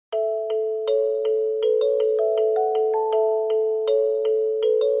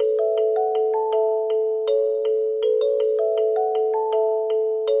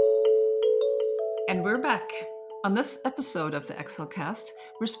On this episode of the Excelcast,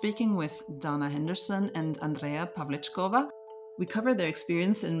 we're speaking with Donna Henderson and Andrea Pavlichkova. We cover their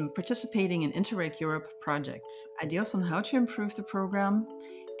experience in participating in Interreg Europe projects, ideas on how to improve the program,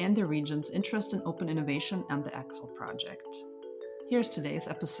 and the region's interest in open innovation and the Excel project. Here's today's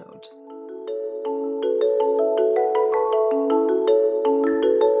episode.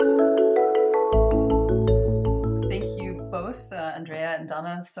 Thank you both, Andrea and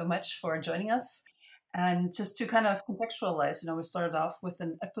Donna, so much for joining us. And just to kind of contextualize, we started off with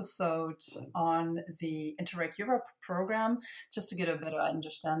an episode on the Interreg Europe program, just to get a better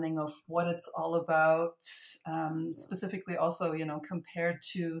understanding of what it's all about, specifically also, compared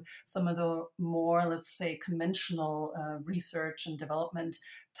to some of the more, let's say, conventional research and development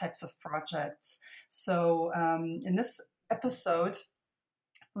types of projects. So in this episode,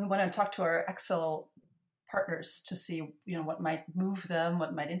 we want to talk to our Excel partners to see what might move them,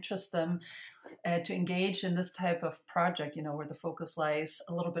 what might interest them, to engage in this type of project, where the focus lies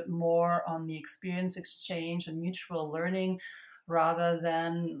a little bit more on the experience exchange and mutual learning rather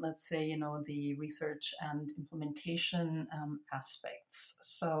than, let's say, the research and implementation aspects.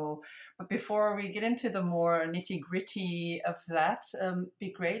 So, but before we get into the more nitty gritty of that, be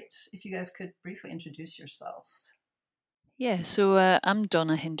great if you guys could briefly introduce yourselves. I'm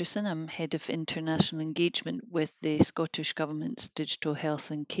Donna Henderson. I'm Head of International Engagement with the Scottish Government's Digital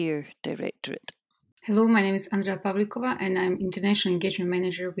Health and Care Directorate. Hello, my name is Andrea Pavlikova, and I'm International Engagement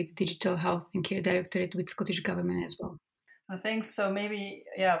Manager with Digital Health and Care Directorate with Scottish Government as well. So thanks. So maybe,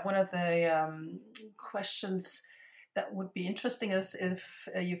 one of the questions that would be interesting is if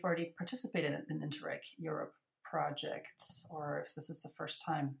you've already participated in Interreg Europe projects, or if this is the first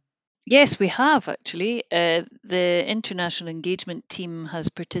time. Yes, we have actually. The International Engagement team has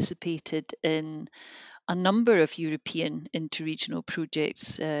participated in a number of European interregional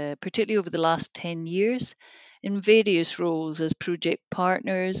projects, particularly over the last 10 years, in various roles as project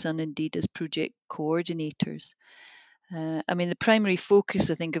partners and indeed as project coordinators. The primary focus,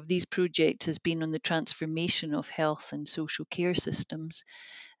 I think, of these projects has been on the transformation of health and social care systems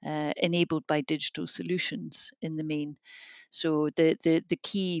enabled by digital solutions in the main. So the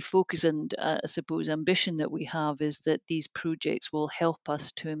key focus and I suppose ambition that we have is that these projects will help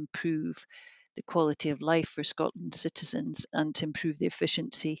us to improve the quality of life for Scotland's citizens and to improve the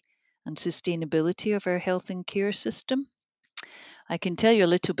efficiency and sustainability of our health and care system. I can tell you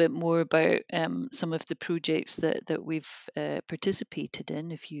a little bit more about some of the projects that we've participated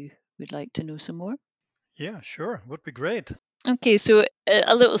in if you would like to know some more. Yeah, sure. Would be great. Okay, so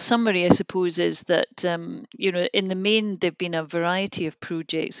a little summary, I suppose, is that in the main, there've been a variety of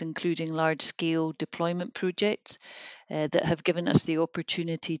projects, including large-scale deployment projects, that have given us the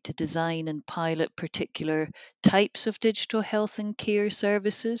opportunity to design and pilot particular types of digital health and care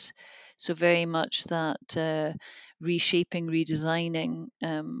services. So very much that reshaping, redesigning,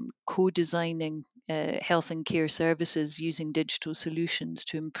 co-designing health and care services using digital solutions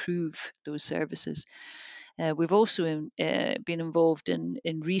to improve those services. We've also been involved in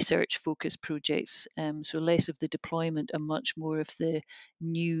research focused projects, so less of the deployment and much more of the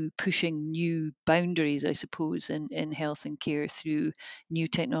pushing new boundaries, I suppose, in health and care through new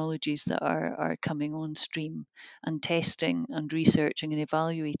technologies that are coming on stream and testing and researching and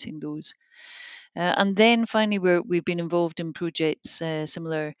evaluating those. And then finally, we've been involved in projects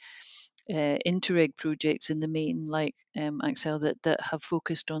similar Interreg projects in the main, like Axel, that have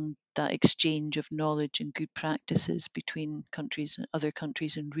focused on that exchange of knowledge and good practices between countries and other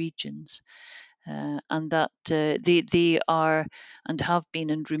countries and regions. And that they are and have been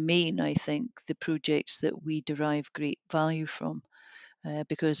and remain, I think, the projects that we derive great value from,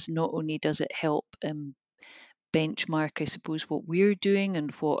 because not only does it help benchmark, I suppose, what we're doing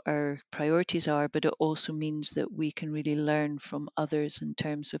and what our priorities are, but it also means that we can really learn from others in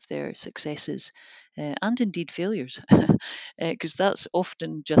terms of their successes and indeed failures, because that's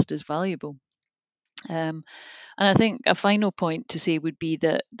often just as valuable. And I think a final point to say would be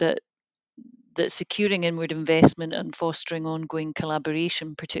that securing inward investment and fostering ongoing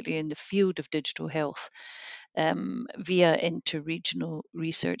collaboration, particularly in the field of digital health, via interregional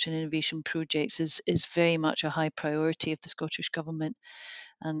research and innovation projects is very much a high priority of the Scottish Government.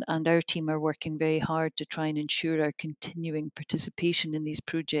 And our team are working very hard to try and ensure our continuing participation in these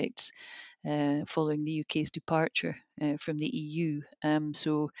projects following the UK's departure from the EU.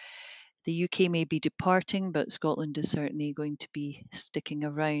 So the UK may be departing, but Scotland is certainly going to be sticking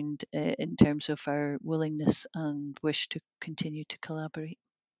around in terms of our willingness and wish to continue to collaborate.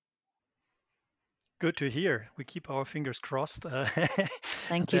 Good to hear. We keep our fingers crossed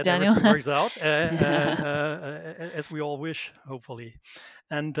Thank you, that Daniel. everything works out as we all wish, hopefully.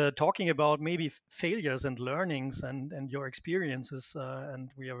 And talking about maybe failures and learnings and your experiences,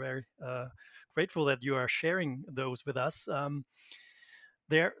 and we are very grateful that you are sharing those with us.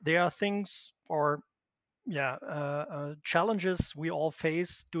 There are things or challenges we all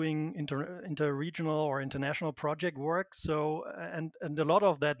face doing interregional or international project work. So and a lot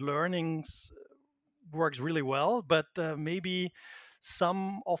of that learnings works really well, but maybe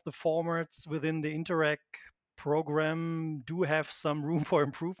some of the formats within the Interact program do have some room for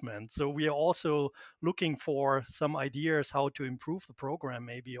improvement. So we are also looking for some ideas how to improve the program,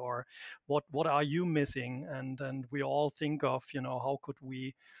 maybe, or what are you missing? And we all think of, how could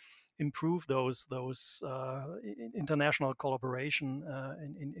we improve those international collaboration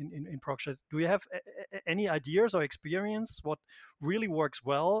in projects. Do you have any ideas or experience what really works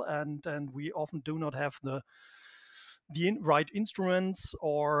well, and we often do not have the right instruments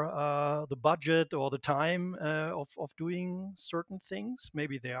or the budget or the time of doing certain things?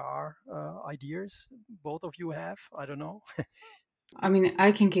 Maybe there are ideas both of you have. I don't know. I mean,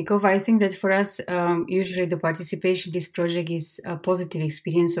 I can kick off. I think that for us, usually the participation in this project is a positive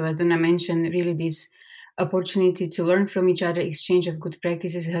experience. So, as Donna mentioned, really this opportunity to learn from each other, exchange of good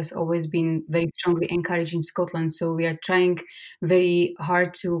practices has always been very strongly encouraged in Scotland. So, we are trying very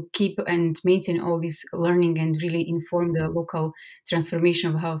hard to keep and maintain all this learning and really inform the local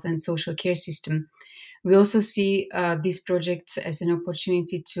transformation of health and social care system. We also see these projects as an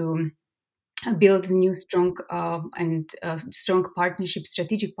opportunity to build new strong partnerships,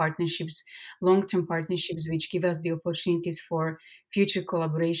 strategic partnerships, long-term partnerships, which give us the opportunities for future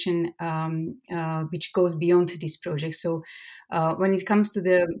collaboration, which goes beyond this project. So when it comes to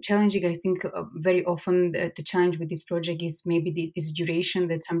the challenging, I think very often the challenge with this project is maybe this duration,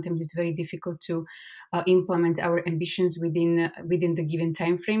 that sometimes it's very difficult to implement our ambitions within the given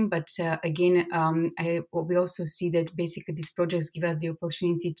time frame. But again, we also see that basically these projects give us the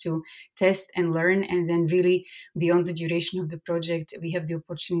opportunity to test and learn, and then really beyond the duration of the project, we have the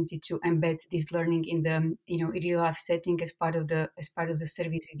opportunity to embed this learning in the real life setting as part of the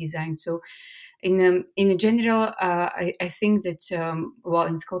service we design. So in a general, I think that while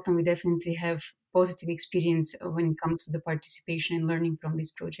in Scotland we definitely have positive experience when it comes to the participation and learning from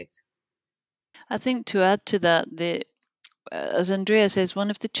this project. I think to add to that, as Andrea says, one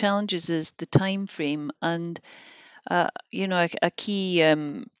of the challenges is the time frame, and a key,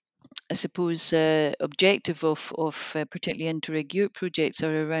 I suppose, objective of particularly Interreg Europe projects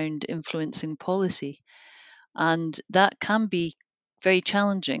are around influencing policy, and that can be very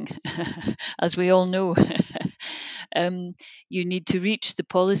challenging, as we all know. You need to reach the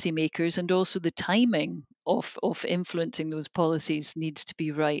policymakers, and also the timing of influencing those policies needs to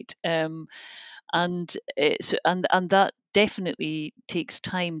be right. And that definitely takes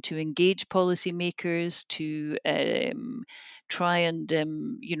time to engage policymakers, to try and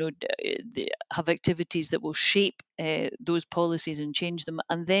have activities that will shape those policies and change them,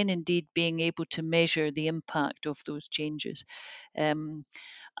 and then indeed being able to measure the impact of those changes. And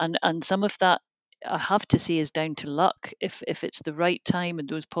some of that, I have to say, is down to luck. If it's the right time and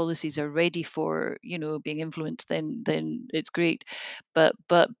those policies are ready for being influenced, then it's great. But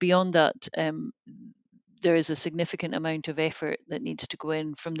beyond that, there is a significant amount of effort that needs to go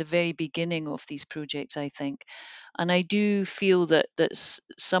in from the very beginning of these projects, I think. And I do feel that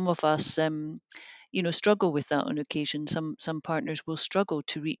some of us, struggle with that on occasion. Some partners will struggle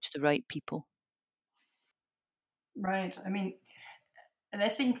to reach the right people. Right. I mean, and I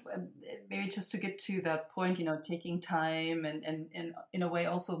think maybe just to get to that point, taking time and in a way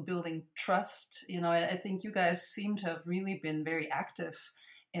also building trust, I think you guys seem to have really been very active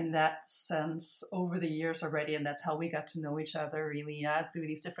in that sense over the years already. And that's how we got to know each other really, through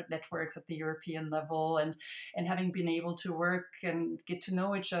these different networks at the European level, and having been able to work and get to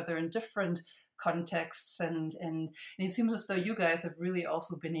know each other in different contexts. And it seems as though you guys have really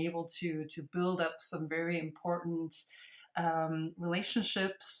also been able to build up some very important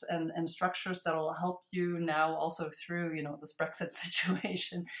relationships and structures that will help you now also through this Brexit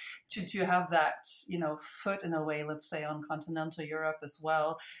situation to have that foot in a way, let's say, on continental Europe as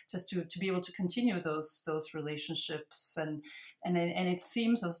well, just to be able to continue those relationships. And it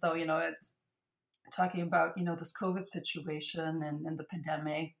seems as though talking about this COVID situation and the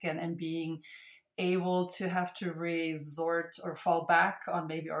pandemic and being able to have to resort or fall back on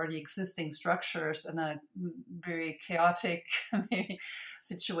maybe already existing structures in a very chaotic maybe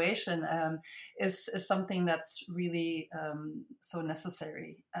situation, is something that's really so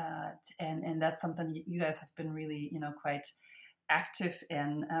necessary, and that's something you guys have been really quite active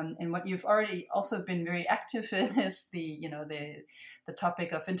in. And what you've already also been very active in is the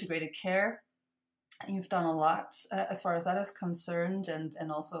topic of integrated care. You've done a lot as far as that is concerned,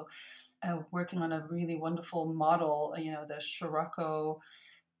 and also working on a really wonderful model. The Scirocco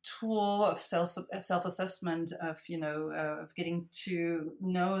tool of self assessment, of getting to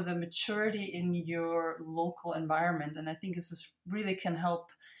know the maturity in your local environment. And I think this really can help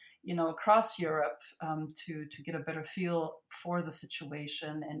across Europe, to get a better feel for the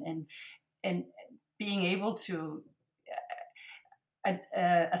situation, and being able to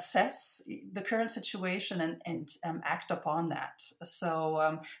assess the current situation, and act upon that.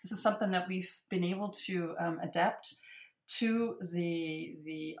 So this is something that we've been able to adapt to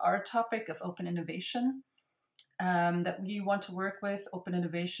the our topic of open innovation, that we want to work with: open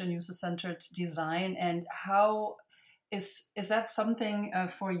innovation, user-centered design. And how is that something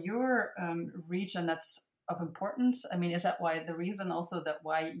for your region that's of importance? I mean, is that why the reason also that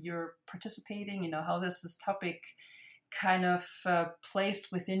why you're participating? How this topic kind of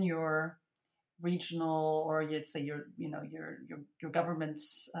placed within your regional, or you'd say your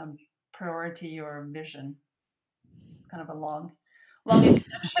government's priority or vision? It's kind of a long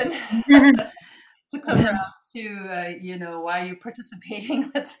introduction to come around to why you're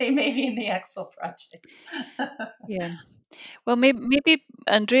participating. Let's say maybe in the Excel project. Yeah. Well, maybe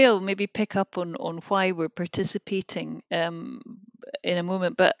Andrea will maybe pick up on why we're participating in a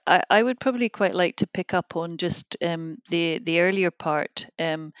moment, but I would probably quite like to pick up on just the earlier part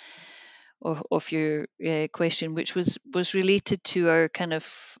of your question, which was related to our kind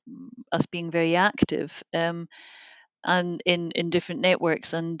of us being very active. And in different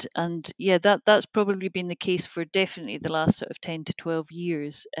networks, and yeah, that's probably been the case for definitely the last sort of 10 to 12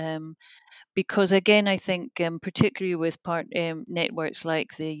 years, because again, I think particularly with networks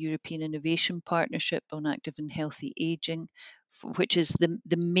like the European Innovation Partnership on Active and Healthy Aging, which is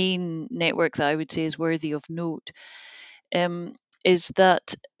the main network that I would say is worthy of note, um, is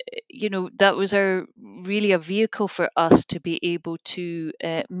that that was really a vehicle for us to be able to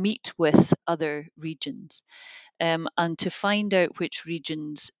meet with other regions, and to find out which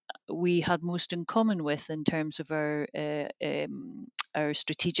regions we had most in common with in terms of our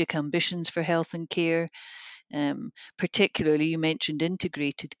strategic ambitions for health and care. Particularly, you mentioned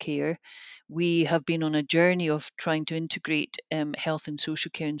integrated care. We have been on a journey of trying to integrate health and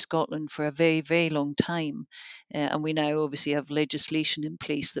social care in Scotland for a very, very long time. And we now obviously have legislation in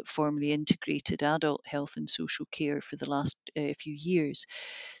place that formally integrated adult health and social care for the last few years.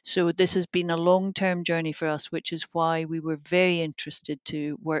 So this has been a long-term journey for us, which is why we were very interested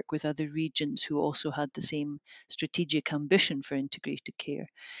to work with other regions who also had the same strategic ambition for integrated care.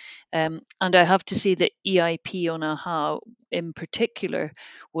 And I have to say that EIP on AHA in particular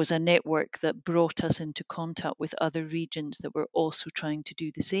was a network that brought us into contact with other regions that were also trying to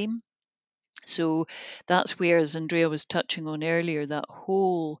do the same. So that's where, as Andrea was touching on earlier, that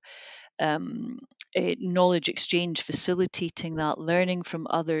whole knowledge exchange, facilitating that, learning from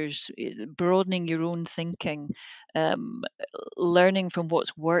others, broadening your own thinking, um, learning from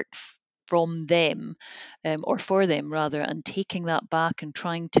what's worked from them, or for them rather, and taking that back and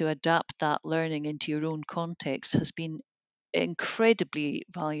trying to adapt that learning into your own context has been incredibly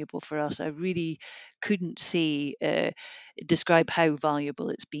valuable for us. I really couldn't say describe how valuable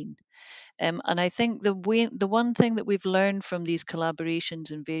it's been. And I think the one thing that we've learned from these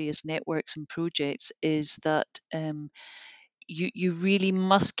collaborations and various networks and projects is that you really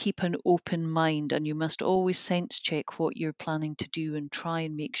must keep an open mind, and you must always sense check what you're planning to do and try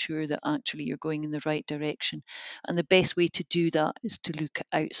and make sure that actually you're going in the right direction. And the best way to do that is to look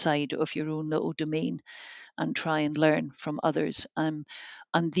outside of your own little domain and try and learn from others. And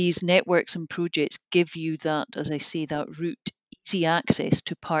these networks and projects give you that, as I say, that route, easy access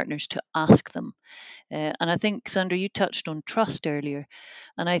to partners to ask them. And I think, Sandra, you touched on trust earlier.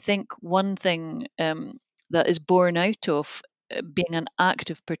 And I think one thing that is born out of being an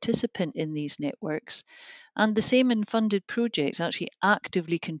active participant in these networks, and the same in funded projects, actually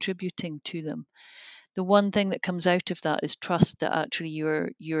actively contributing to them, the one thing that comes out of that is trust, that actually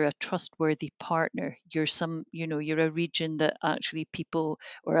you're a trustworthy partner. You're a region that actually people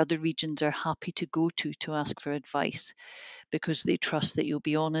or other regions are happy to go to ask for advice, because they trust that you'll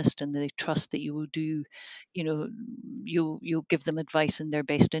be honest, and they trust that you will do, you know you'll give them advice in their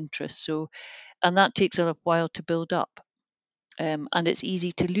best interest. So, and that takes a while to build up. And it's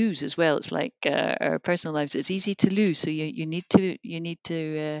easy to lose as well. It's like our personal lives, it's easy to lose, so you need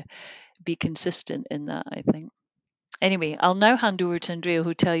to be consistent in that, I think. Anyway, I'll now hand over to Andrea,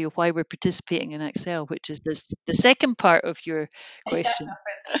 who'll tell you why we're participating in Excel, which is the second part of your Yeah, question.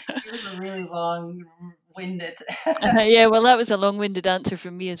 it was a really long winded. Yeah, well, that was a long-winded answer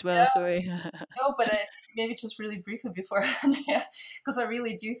from me as well. Sorry. No, but maybe just really briefly before, Andrea, because I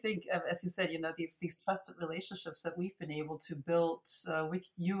really do think, as you said, these trusted relationships that we've been able to build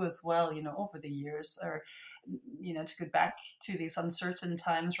with you as well, over the years, or to go back to these uncertain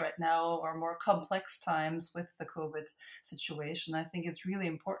times right now, or more complex times with the COVID situation. I think it's really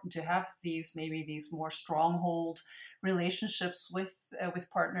important to have these more stronghold relationships with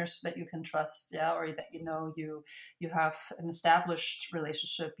partners that you can trust, yeah, or that you have an established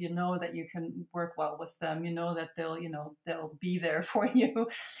relationship, that you can work well with them, that they'll be there for you,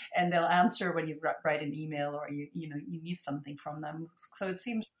 and they'll answer when you write an email, or you need something from them. So it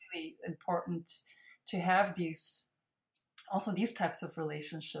seems really important to have these types of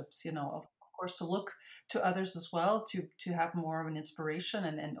relationships, of course, to look to others as well, to have more of an inspiration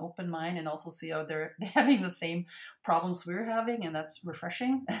and an open mind, and also see how they're having the same problems we're having, and that's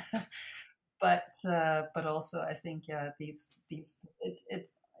refreshing. But also I think, yeah, these it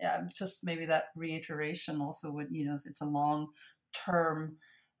yeah, just maybe that reiteration also would, it's a long term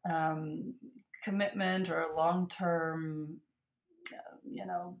um, commitment, or a long term you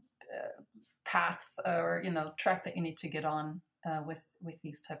know path, or track that you need to get on with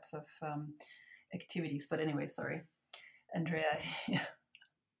these types of activities. But anyway, sorry, Andrea. Yeah.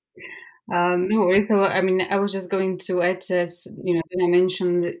 No worries. So, I mean, I was just going to add, as when I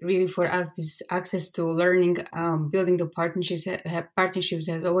mentioned, that really for us, this access to learning, building the partnerships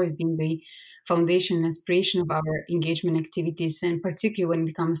has always been the foundation and aspiration of our engagement activities, and particularly when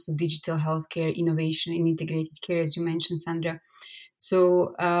it comes to digital healthcare innovation and integrated care, as you mentioned, Sandra.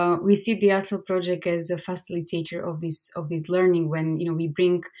 So we see the ASL project as a facilitator of this learning, when we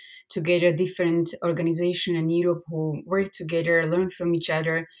bring together different organizations in Europe who work together, learn from each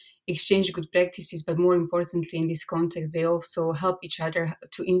other, exchange good practices, but more importantly, in this context, they also help each other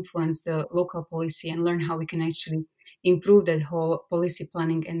to influence the local policy and learn how we can actually improve that whole policy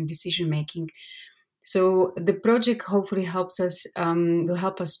planning and decision making. So the project hopefully will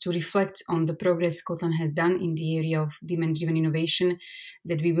help us to reflect on the progress Scotland has done in the area of demand-driven innovation,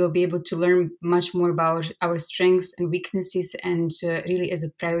 that we will be able to learn much more about our strengths and weaknesses, and really as a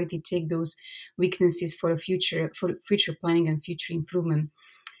priority take those weaknesses for future planning and future improvement.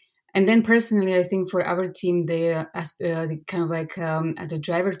 And then personally, I think for our team, the kind of like the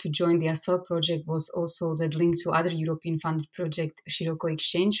driver to join the ASL project was also the link to other European funded project, Shiroko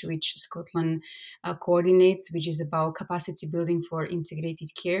Exchange, which Scotland coordinates, which is about capacity building for integrated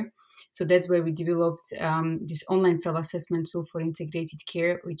care. So that's where we developed this online self-assessment tool for integrated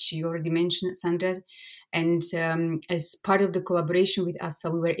care, which you already mentioned, Sandra. And as part of the collaboration with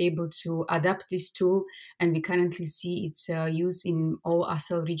ASL, we were able to adapt this tool, and we currently see its use in all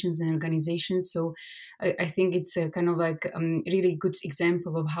ASL regions and organizations. So I think it's a kind of like really good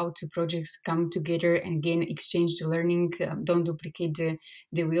example of how two projects come together and again exchange the learning, don't duplicate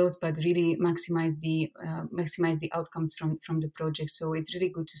the wheels, but really maximize the outcomes from the project. So it's really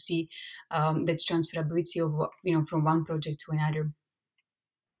good to see that transferability of from one project to another.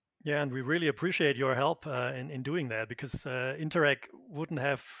 Yeah, and we really appreciate your help in doing that, because Interact wouldn't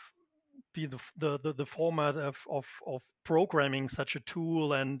have be the format of programming such a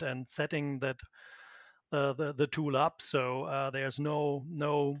tool and setting that the tool up. So there's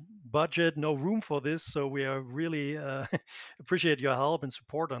no budget, no room for this. So we are really appreciate your help and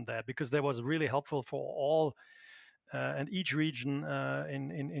support on that, because that was really helpful for all and each region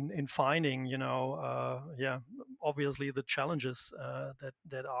in finding, yeah, obviously the challenges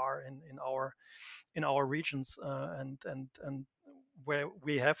that are in our regions, and where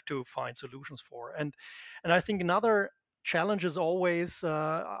we have to find solutions for. And I think another challenge is always,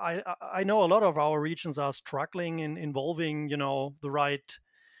 I know a lot of our regions are struggling in involving, the right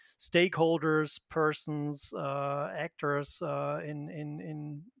stakeholders, persons, actors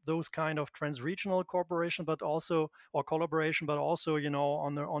in those kind of transregional cooperation, but also or collaboration, but also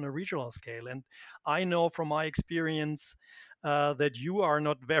on a regional scale. And I know from my experience that you are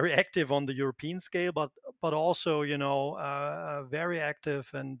not very active on the European scale, but also very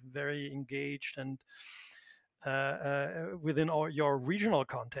active and very engaged and within your regional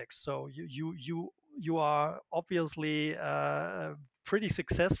context. So you are obviously pretty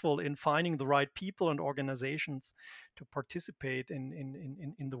successful in finding the right people and organizations to participate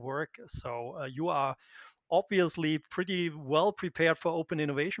in the work. So you are obviously pretty well prepared for open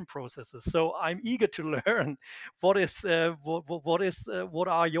innovation processes. So I'm eager to learn what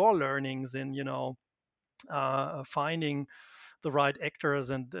are your learnings in finding the right actors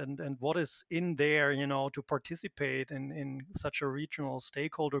and what is in there to participate in such a regional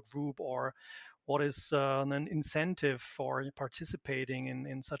stakeholder group, or what is an incentive for participating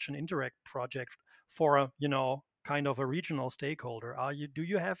in such an Interact project for a kind of a regional stakeholder. Do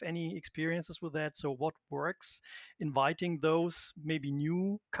you have any experiences with that? So what works, inviting those maybe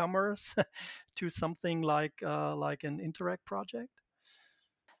newcomers to something like an Interact project?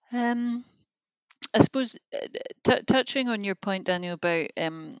 Um, I suppose touching on your point, Daniel, about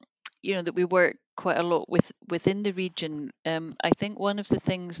that we work quite a lot within the region. I think one of the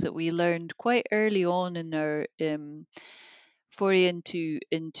things that we learned quite early on in our foray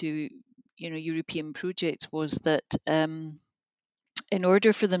into European projects was that in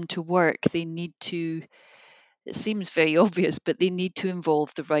order for them to work, they need to. It seems very obvious, but they need to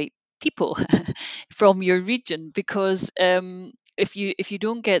involve the right people from your region, because if you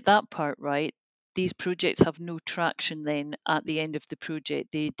don't get that part right, these projects have no traction. Then at the end of the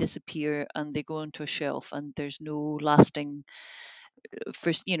project, they disappear and they go onto a shelf, and there's no lasting,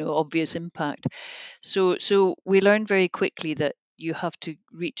 first, obvious impact. So we learned very quickly that you have to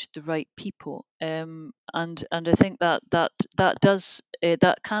reach the right people, and I think that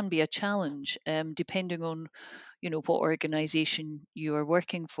can be a challenge, depending on what organization you are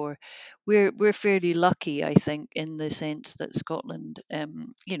working for. We're fairly lucky, I think, in the sense that Scotland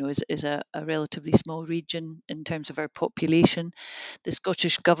is a relatively small region in terms of our population. The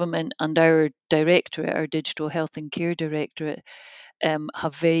Scottish Government and our directorate, our Digital Health and Care Directorate,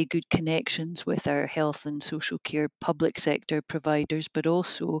 have very good connections with our health and social care public sector providers, but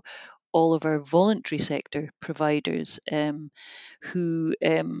also all of our voluntary sector providers, and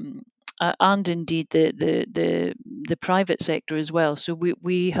indeed the private sector as well. So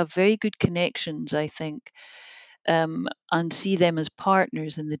we have very good connections, I think, and see them as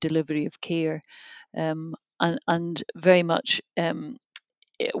partners in the delivery of care, and very much.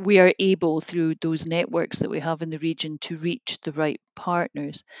 We are able, through those networks that we have in the region, to reach the right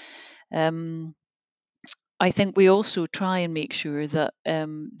partners. Um, I think we also try and make sure that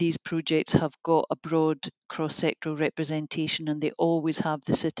these projects have got a broad cross-sectoral representation, and they always have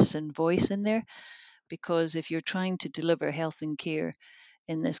the citizen voice in there, because if you're trying to deliver health and care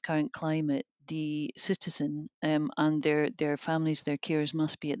in this current climate, the citizen and their families, their carers,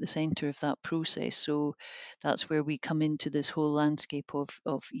 must be at the centre of that process. So that's where we come into this whole landscape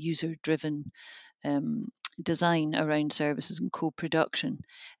of user-driven um, design around services and co-production,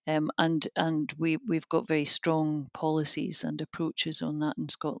 and we've got very strong policies and approaches on that in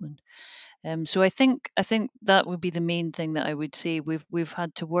Scotland. So I think that would be the main thing that I would say. We've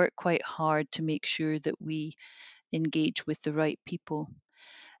had to work quite hard to make sure that we engage with the right people.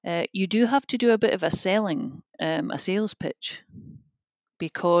 You do have to do a bit of a sales pitch,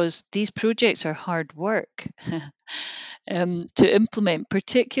 because these projects are hard work to implement,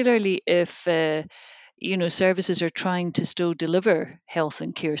 particularly if services are trying to still deliver health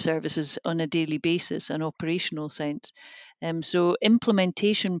and care services on a daily basis, an operational sense. So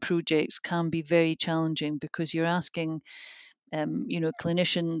implementation projects can be very challenging, because you're asking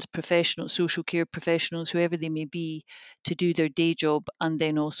clinicians, professionals, social care professionals, whoever they may be, to do their day job and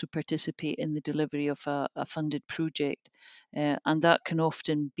then also participate in the delivery of a funded project. And that can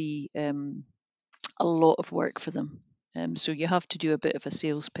often be a lot of work for them. So you have to do a bit of a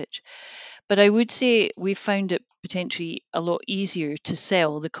sales pitch. But I would say we've found it potentially a lot easier to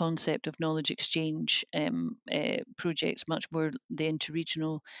sell the concept of knowledge exchange projects, much more the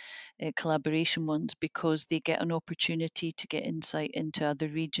interregional collaboration ones, because they get an opportunity to get insight into other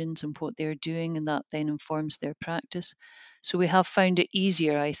regions and what they're doing, and that then informs their practice. So we have found it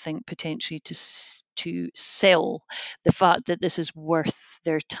easier, I think, potentially to sell the fact that this is worth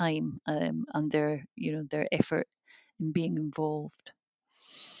their time, and their effort in being involved.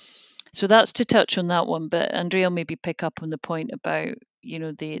 So that's to touch on that one. But Andrea will maybe pick up on the point about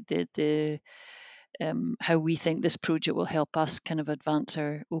the how we think this project will help us kind of advance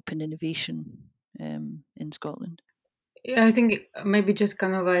our open innovation in Scotland. Yeah, I think maybe just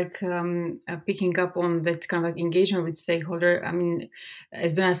kind of like picking up on that kind of like engagement with stakeholder. I mean,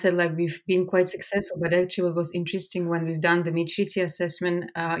 as Donna said, like we've been quite successful, but actually what was interesting when we've done the maturity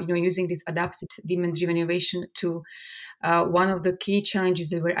assessment, using this adapted demand-driven innovation tool, one of the key challenges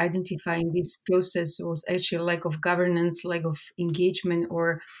that we're identifying in this process was actually lack of governance, lack of engagement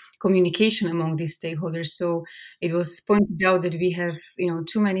or communication among these stakeholders. So it was pointed out that we have,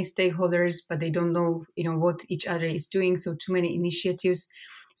 too many stakeholders, but they don't know, what each other is doing. So too many initiatives.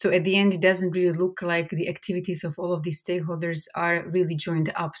 So at the end, it doesn't really look like the activities of all of these stakeholders are really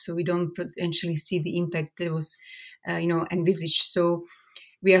joined up. So we don't potentially see the impact that was, envisaged. So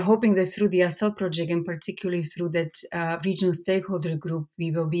we are hoping that through the ASL project, and particularly through that regional stakeholder group, we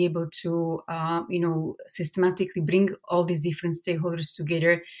will be able to, systematically bring all these different stakeholders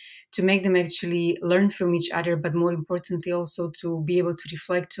together to make them actually learn from each other, but more importantly also to be able to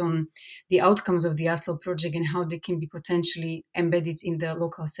reflect on the outcomes of the ASL project and how they can be potentially embedded in the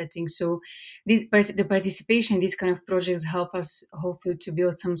local setting. So the participation in these kind of projects help us hopefully to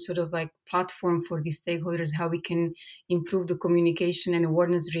build some sort of like platform for these stakeholders, how we can improve the communication and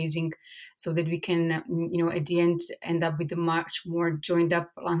awareness raising so that we can, at the end up with a much more joined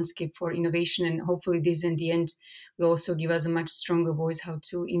up landscape for innovation. And hopefully this in the end will also give us a much stronger voice how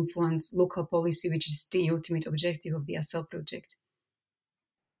to influence local policy, which is the ultimate objective of the ASL project.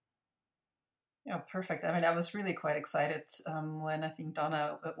 Yeah, perfect. I mean, I was really quite excited when I think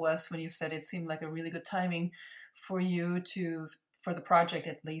Donna it was when you said it seemed like a really good timing for you for the project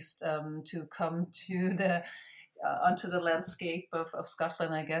at least to come to the onto the landscape of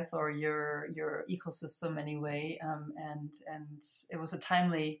Scotland, I guess, or your ecosystem anyway. And it was a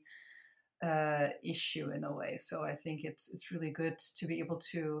timely issue in a way. So I think it's really good to be able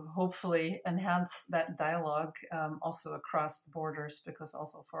to hopefully enhance that dialogue also across the borders, because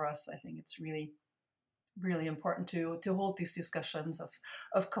also for us, I think it's really important to hold these discussions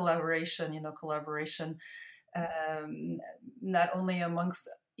of collaboration. Collaboration not only amongst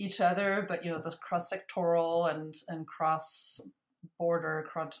each other, but the cross-sectoral and cross-border,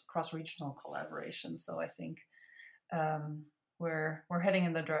 cross-regional collaboration. So I think we're heading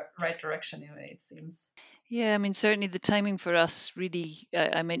in the right direction anyway, it seems. Yeah, I mean, certainly the timing for us really,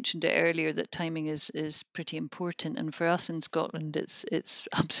 I mentioned it earlier that timing is pretty important. And for us in Scotland, it's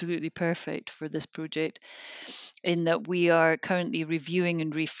absolutely perfect for this project in that we are currently reviewing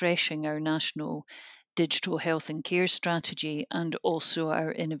and refreshing our national digital health and care strategy and also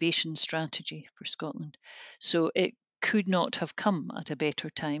our innovation strategy for Scotland. So it could not have come at a better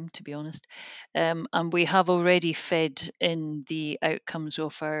time, to be honest. And we have already fed in the outcomes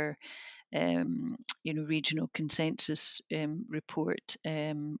of our regional consensus report.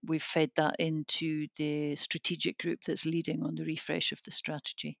 We've fed that into the strategic group that's leading on the refresh of the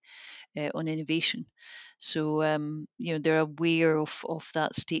strategy on innovation. So they're aware of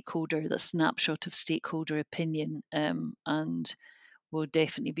that stakeholder, that snapshot of stakeholder opinion, and will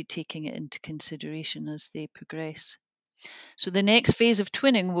definitely be taking it into consideration as they progress. So the next phase of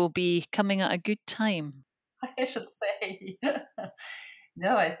twinning will be coming at a good time. I should say.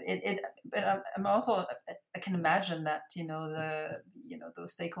 No, but I'm also, I can imagine that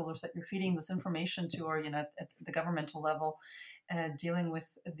those stakeholders that you're feeding this information to, or at the governmental level, dealing with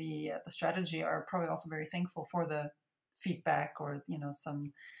the strategy, are probably also very thankful for the feedback, or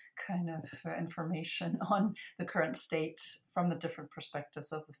some kind of information on the current state from the different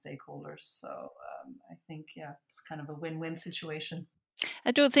perspectives of the stakeholders. So I think, yeah, it's kind of a win-win situation.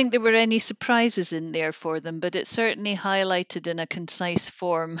 I don't think there were any surprises in there for them, but it certainly highlighted in a concise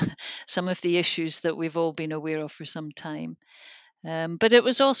form some of the issues that we've all been aware of for some time. But it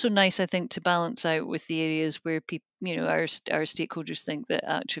was also nice, I think, to balance out with the areas where people, our stakeholders think that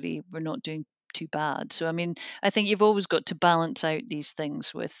actually we're not doing too bad. So, I mean, I think you've always got to balance out these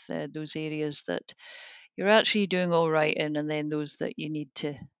things with those areas that you're actually doing all right in, and then those that you need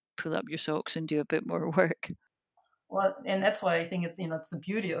to pull up your socks and do a bit more work. Well, and that's why I think it's the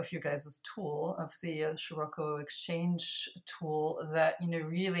beauty of you guys' tool, of the Scirocco Exchange tool, that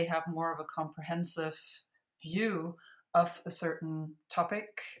really have more of a comprehensive view of a certain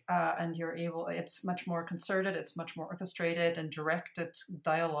topic, and it's much more concerted, it's much more orchestrated and directed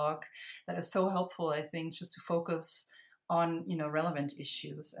dialogue that is so helpful, I think, just to focus on relevant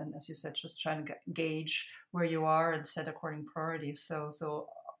issues, and as you said, just trying to gauge where you are and set according priorities. So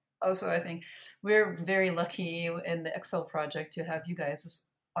also, I think we're very lucky in the Excel project to have you guys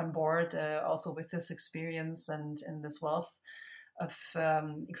on board, also with this experience and this wealth of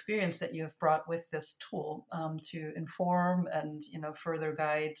experience that you have brought with this tool to inform and further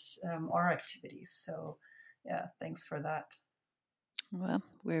guide our activities. So, yeah, thanks for that. Well,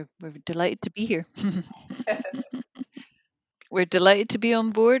 we're delighted to be here. We're delighted to be on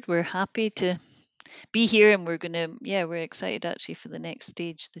board. We're happy to be here, and we're excited actually for the next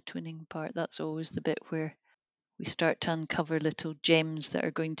stage, the twinning part. That's always the bit where we start to uncover little gems that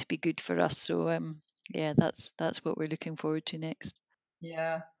are going to be good for us. So that's what we're looking forward to next.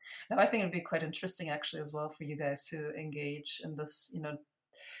 Yeah, no, I think it'd be quite interesting actually as well for you guys to engage in this,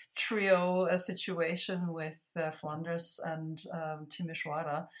 trio situation with Flanders and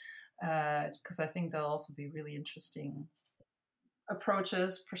Timisoara, because I think they'll also be really interesting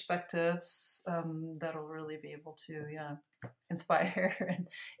approaches, perspectives that'll really be able to, inspire and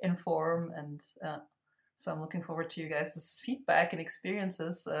inform. And so I'm looking forward to you guys' feedback and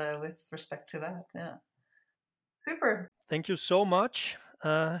experiences with respect to that. Yeah, super. Thank you so much.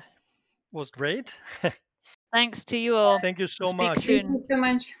 Was great. Thanks to you all. Thank you so Speak much. Thank soon. you so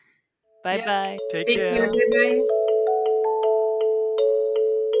much. Bye Yes. bye. Take Take care. care. Bye-bye.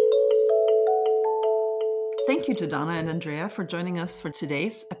 Thank you to Dana and Andrea for joining us for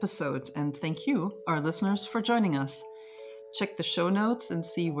today's episode, and thank you, our listeners, for joining us. Check the show notes and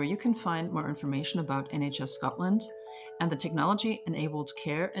see where you can find more information about NHS Scotland and the technology-enabled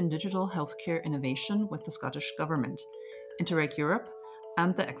care and digital healthcare innovation with the Scottish Government, Interreg Europe,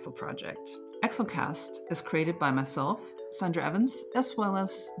 and the Excel Project. Excelcast is created by myself, Sandra Evans, as well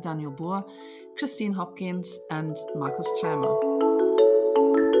as Daniel Boer, Christine Hopkins, and Markus Trämer.